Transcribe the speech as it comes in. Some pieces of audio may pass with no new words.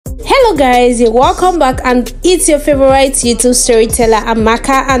Hello guys, welcome back, and it's your favorite YouTube storyteller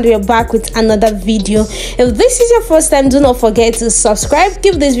Amaka, and we're back with another video. If this is your first time, do not forget to subscribe,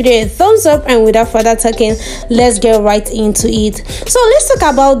 give this video a thumbs up, and without further talking, let's get right into it. So let's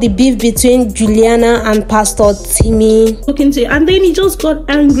talk about the beef between Juliana and Pastor Timi. And then he just got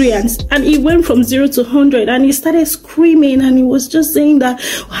angry and he went from 0 to 100 and he started screaming and he was just saying that,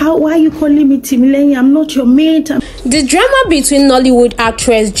 why are you calling me Timilehim? I'm not your mate. The drama between Nollywood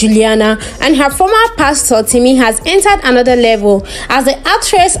actress Juliana and her former pastor Timi has entered another level as the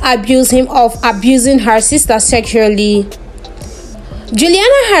actress accused him of abusing her sister sexually.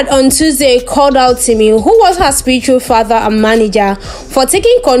 Juliana had on Tuesday called out Timi, who was her spiritual father and manager, for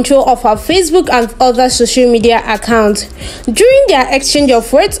taking control of her Facebook and other social media accounts. During their exchange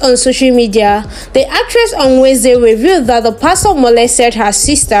of words on social media, the actress on Wednesday revealed that the pastor molested her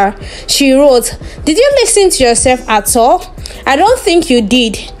sister. She wrote, "Did you listen to yourself at all? I don't think you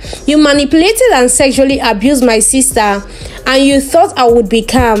did. You manipulated and sexually abused my sister, and you thought I would be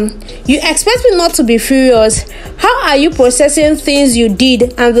calm. You expect me not to be furious. How are you processing things you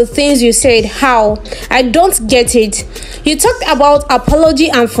did and the things you said? How? I don't get it. You talked about apology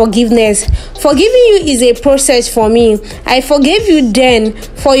and forgiveness. Forgiving you is a process for me. I forgave you then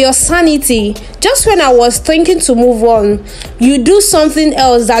for your sanity. Just when I was thinking to move on, you do something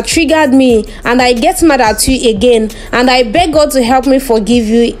else that triggered me, and I get mad at you again, and I beg God to help me forgive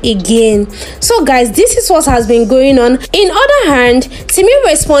you again." So guys, this is what has been going on. In other hand, Timi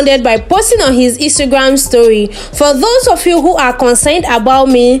responded by posting on his Instagram story, "For those of you who are concerned about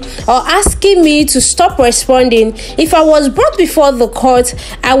me or asking me to stop responding, if I was brought before the court,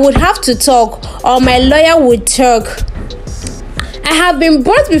 I would have to talk, or my lawyer would talk. I have been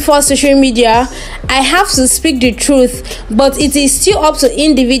brought before social media. I have to speak the truth, but it is still up to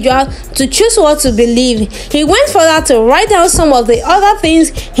individual to choose what to believe." He went further to write down some of the other things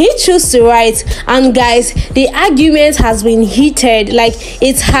he chose to write, and guys, the argument has been heated, like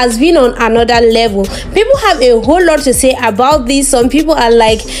it has been on another level. People have a whole lot to say about this. Some people are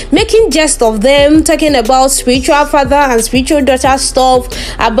like making jest of them, talking about spiritual father and spiritual daughter stuff,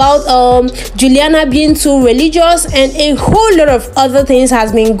 about Juliana being too religious, and a whole lot of other things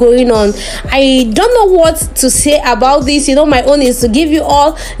has been going on. I don't know what to say about this. My own is to give you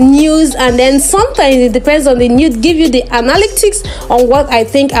all news, and then sometimes it depends on the news, give you the analytics on what I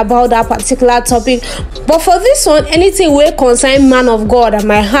think about that particular topic. But for this one, anything will concern man of God, and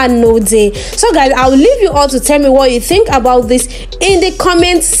my heart knows it. So guys, I'll leave you all to tell me what you think about this in the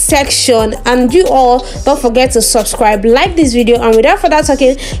comment section, and you all don't forget to subscribe, like this video, and without further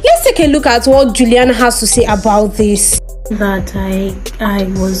talking, let's take a look at what Juliana has to say about this. That I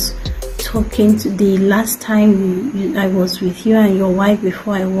was talking to the last time I was with you and your wife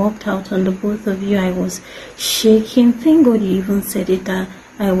before I walked out on the both of you, I was shaking. Thank God you even said it, that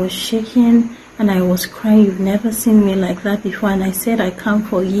I was shaking and I was crying. You've never seen me like that before, and I said I can't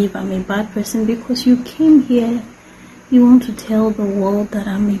forgive. I'm a bad person because you came here. You want to tell the world that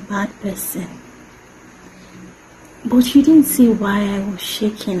I'm a bad person, but you didn't see why I was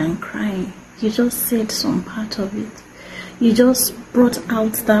shaking and crying. You just said some part of it. You just brought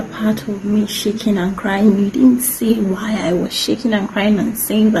out that part of me shaking and crying. You didn't say why I was shaking and crying and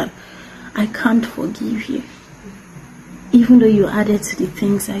saying that I can't forgive you, even though you added to the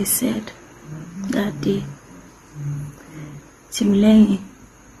things I said that day. Timilehim,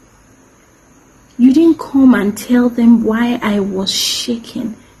 you didn't come and tell them why I was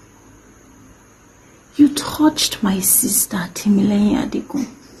shaking. You touched my sister, Timilehim Adigun.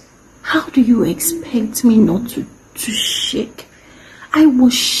 How do you expect me not to shake? I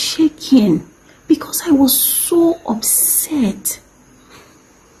was shaking because I was so upset.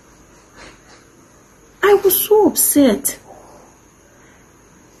 I was so upset.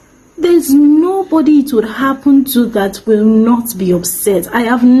 There's nobody it would happen to that will not be upset. I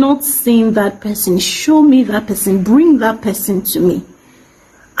have not seen that person. Show me that person. Bring that person to me.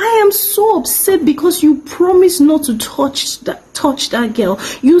 I am so upset because you promised not to touch that girl.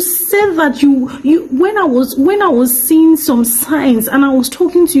 You said that you when I was seeing some signs and I was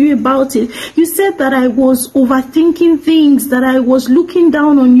talking to you about it, you said that I was overthinking things, that I was looking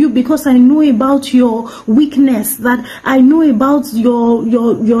down on you because I know about your weakness, that I know about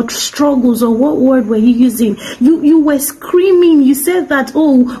your struggles, or what word were you using? You were screaming. You said that,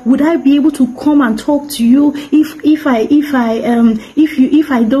 oh, would I be able to come and talk to you if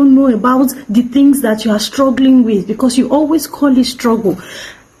I don't know about the things that you are struggling with, because you always call it struggle.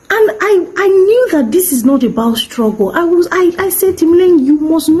 And I knew that this is not about struggle. I said to Timilehim, you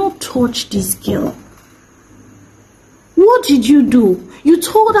must not touch this girl. What did you do? You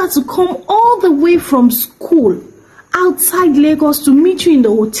told her to come all the way from school outside Lagos to meet you in the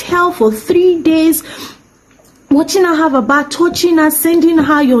hotel for 3 days, watching her have a bath, touching her, sending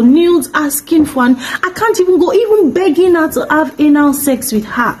her your nudes, asking for an, I can't even go, even begging her to have anal sex with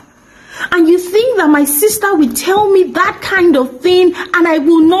her. And you think that my sister will tell me that kind of thing and I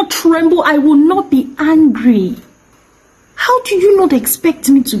will not tremble, I will not be angry? How do you not expect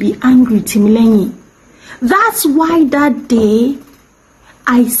me to be angry, Timilehim? That's why that day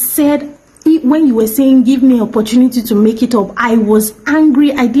I said, when you were saying give me opportunity to make it up, I was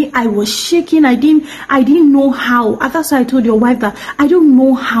angry. I was shaking. I didn't know how. That's why I told your wife that I don't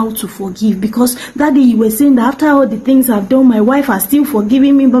know how to forgive, because that day you were saying that after all the things I've done, my wife has still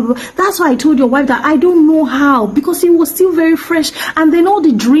forgiven me, blah, blah, blah. That's why I told your wife that I don't know how, because it was still very fresh. And then all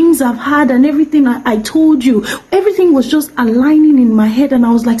the dreams I've had and everything I told you, everything was just aligning in my head, and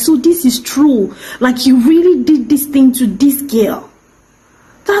I was like, so this is true. Like, you really did this thing to this girl.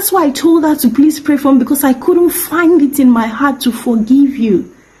 That's why I told her to please pray for me, because I couldn't find it in my heart to forgive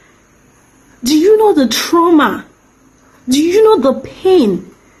you. Do you know the trauma? Do you know the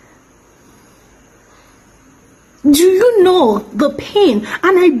pain? Do you know the pain?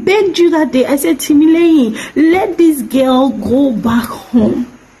 And I begged you that day. I said, Timilehim, let this girl go back home.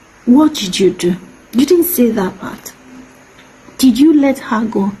 What did you do? You didn't say that part. Did you let her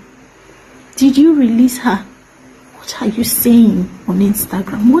go? Did you release her? What are you saying on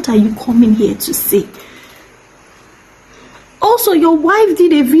Instagram? What are you coming here to say? Also, your wife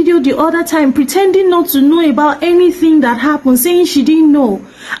did a video the other time pretending not to know about anything that happened, saying she didn't know.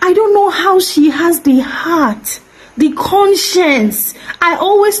 I don't know how she has the heart, the conscience. I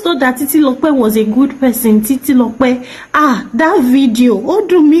always thought that Titilope was a good person. Titilope, that video, oh,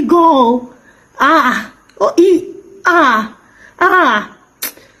 do me go.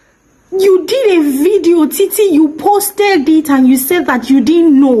 You did a video, Titi, you posted it and you said that you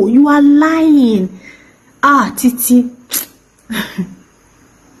didn't know. You are lying. Titi.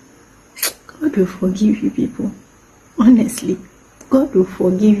 God will forgive you people. Honestly. God will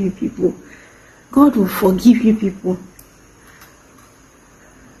forgive you people. God will forgive you people.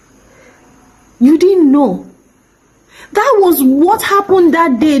 You didn't know. That was what happened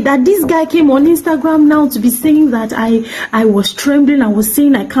that day, that this guy came on Instagram now to be saying that I was trembling. I was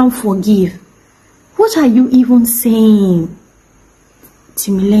saying I can't forgive. What are you even saying?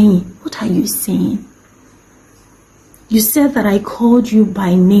 Timilehim, what are you saying? You said that I called you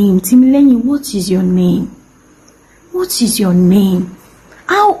by name. Timilehim, what is your name? What is your name?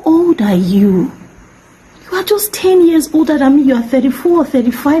 How old are you? You are just 10 years older than me. You are 34 or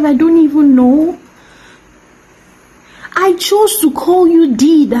 35. I don't even know. I chose to call you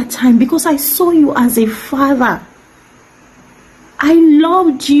D that time because I saw you as a father. I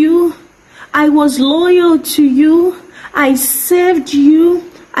loved you. I was loyal to you. I served you.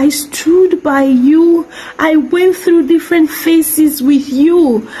 I stood by you. I went through different phases with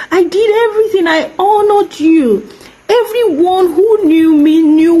you. I did everything. I honored you. Everyone who knew me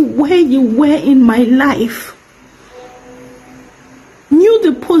knew where you were in my life. Knew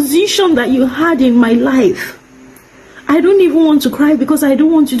the position that you had in my life. I don't even want to cry because I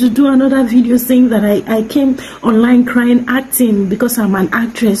don't want you to do another video saying that I came online crying, acting because I'm an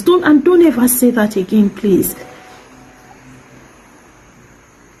actress. Don't ever say that again, please.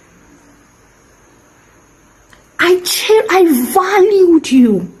 I valued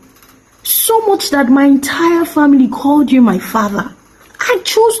you so much that my entire family called you my father. I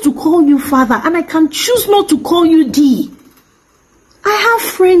chose to call you father, and I can choose not to call you D. I have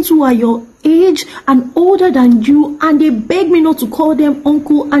friends who are your age and older than you, and they beg me not to call them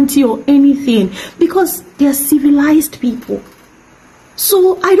uncle, auntie, or anything because they're civilized people.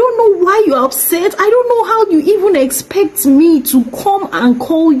 So I don't know why you're upset. I don't know how you even expect me to come and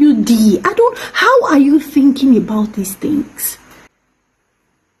call you D. How are you thinking about these things?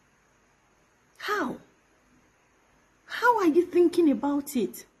 How are you thinking about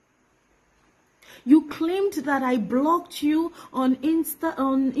it? You claimed that I blocked you on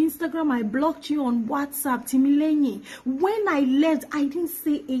Instagram, I blocked you on WhatsApp, Timilehim. When I left, I didn't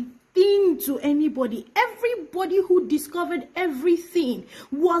say a thing to anybody. Everybody who discovered everything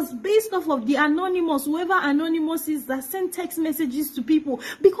was based off of the anonymous, whoever anonymous is, that sent text messages to people,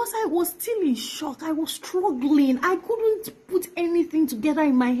 because I was still in shock. I was struggling. I couldn't put anything together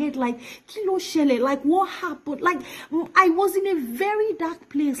in my head, like kilo shele, like what happened. Like I was in a very dark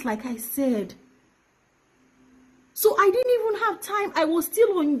place, like I said. So I didn't even have time. I was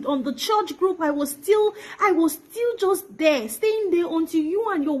still on the church group. I was still just there, staying there until you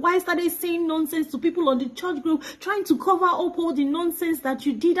and your wife started saying nonsense to people on the church group, trying to cover up all the nonsense that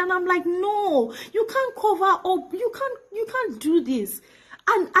you did. And I'm like, no, you can't cover up. You can't do this.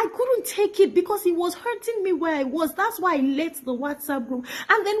 And I couldn't take it because it was hurting me where I was. That's why I left the WhatsApp group.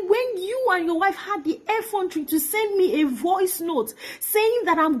 And then when you and your wife had the effrontery to send me a voice note saying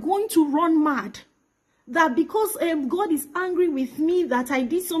that I'm going to run mad, that because God is angry with me, that I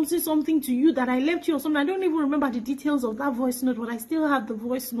did something to you, that I left you or something. I don't even remember the details of that voice note, but I still have the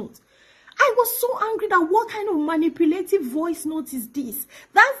voice note. I was so angry that what kind of manipulative voice note is this?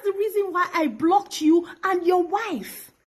 That's the reason why I blocked you and your wife.